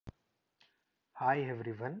Hi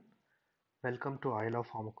everyone, welcome to Isle of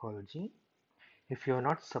Pharmacology. If you are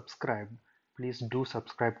not subscribed, please do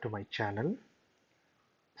subscribe to my channel.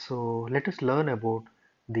 So let us learn about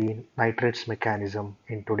the nitrates mechanism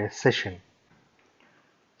in today's session.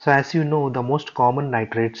 So as you know, the most common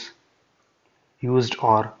nitrates used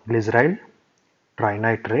are glycerol,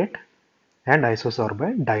 trinitrate and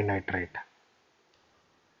isosorbide dinitrate.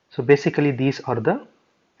 So basically these are the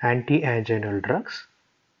anti-anginal drugs.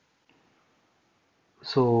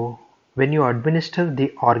 So when you administer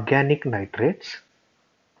the organic nitrates,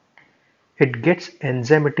 it gets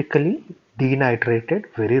enzymatically denitrated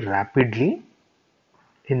very rapidly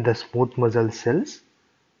in the smooth muscle cells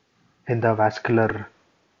in the vascular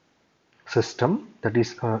system, that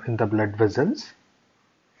is in the blood vessels.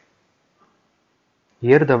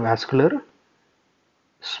 Here the vascular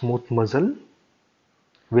smooth muscle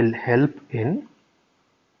will help in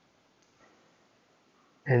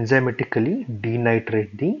enzymatically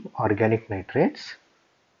denitrate the organic nitrates,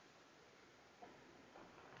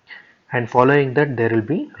 and following that there will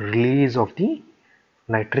be release of the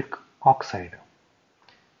nitric oxide.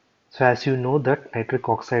 So as you know that nitric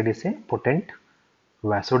oxide is a potent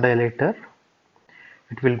vasodilator.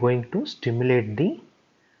 It will going to stimulate the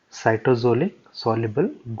cytosolic soluble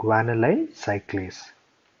guanylyl cyclase,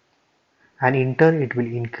 and in turn it will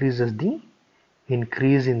increase in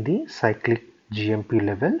the cyclic GMP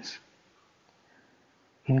levels.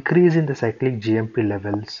 Increase in the cyclic GMP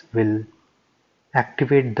levels will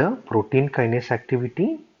activate the protein kinase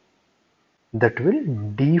activity that will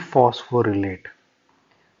dephosphorylate.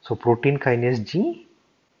 So protein kinase G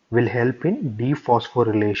will help in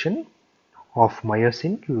dephosphorylation of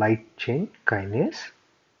myosin light chain kinase.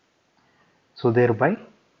 So thereby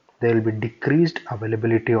there will be decreased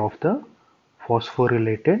availability of the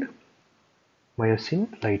phosphorylated myosin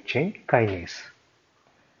light chain kinase.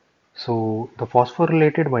 So the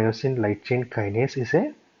phosphorylated myosin light chain kinase is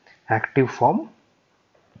a active form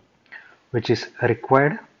which is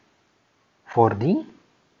required for the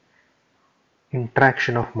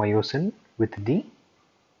interaction of myosin with the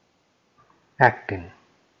actin.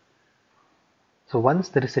 So once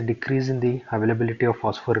there is a decrease in the availability of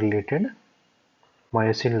phosphorylated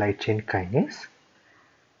myosin light chain kinase,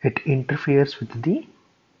 it interferes with the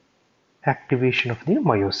activation of the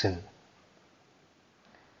myosin,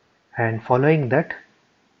 and following that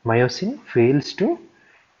myosin fails to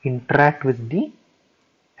interact with the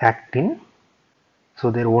actin,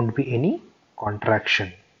 so there won't be any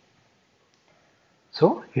contraction.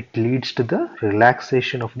 So it leads to the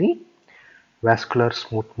relaxation of the vascular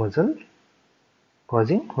smooth muscle,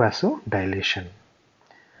 causing vasodilation.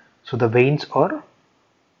 So the veins are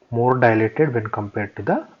more dilated when compared to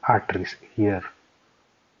the arteries here.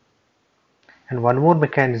 And one more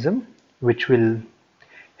mechanism which will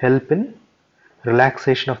help in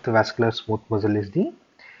relaxation of the vascular smooth muscle is the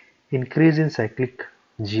increase in cyclic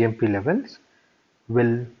GMP levels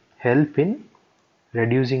will help in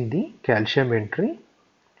reducing the calcium entry,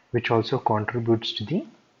 which also contributes to the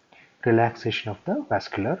relaxation of the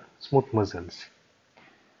vascular smooth muscles.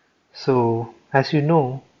 So as you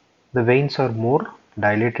know, the veins are more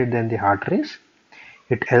dilated than the arteries.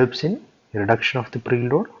 It helps in reduction of the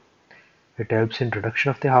preload, it helps in reduction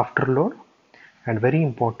of the afterload, and very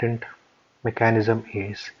important mechanism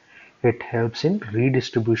is it helps in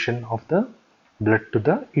redistribution of the blood to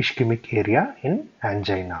the ischemic area in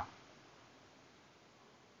angina.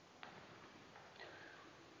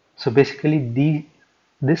 So basically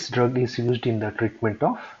this drug is used in the treatment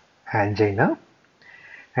of angina.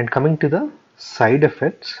 And coming to the side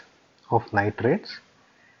effects of nitrates,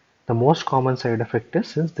 the most common side effect is,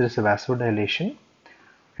 since there is a vasodilation,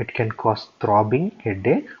 it can cause throbbing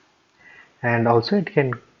headache, and also it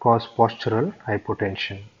can cause postural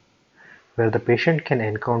hypotension, where the patient can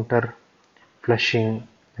encounter flushing,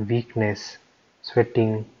 weakness,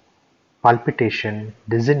 sweating, palpitation,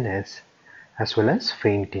 dizziness, as well as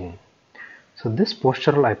fainting. So this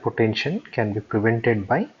postural hypotension can be prevented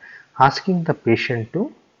by asking the patient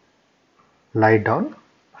to lie down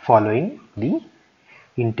following the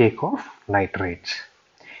intake of nitrates.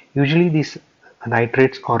 Usually these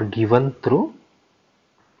nitrates are given through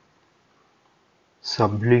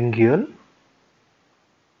sublingual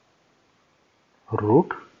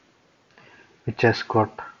route, which has got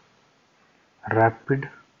rapid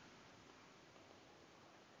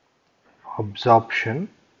absorption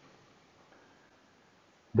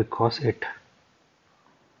because it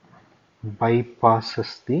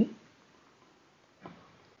bypasses the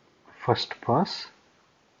first pass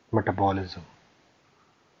metabolism.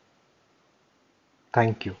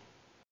 Thank you.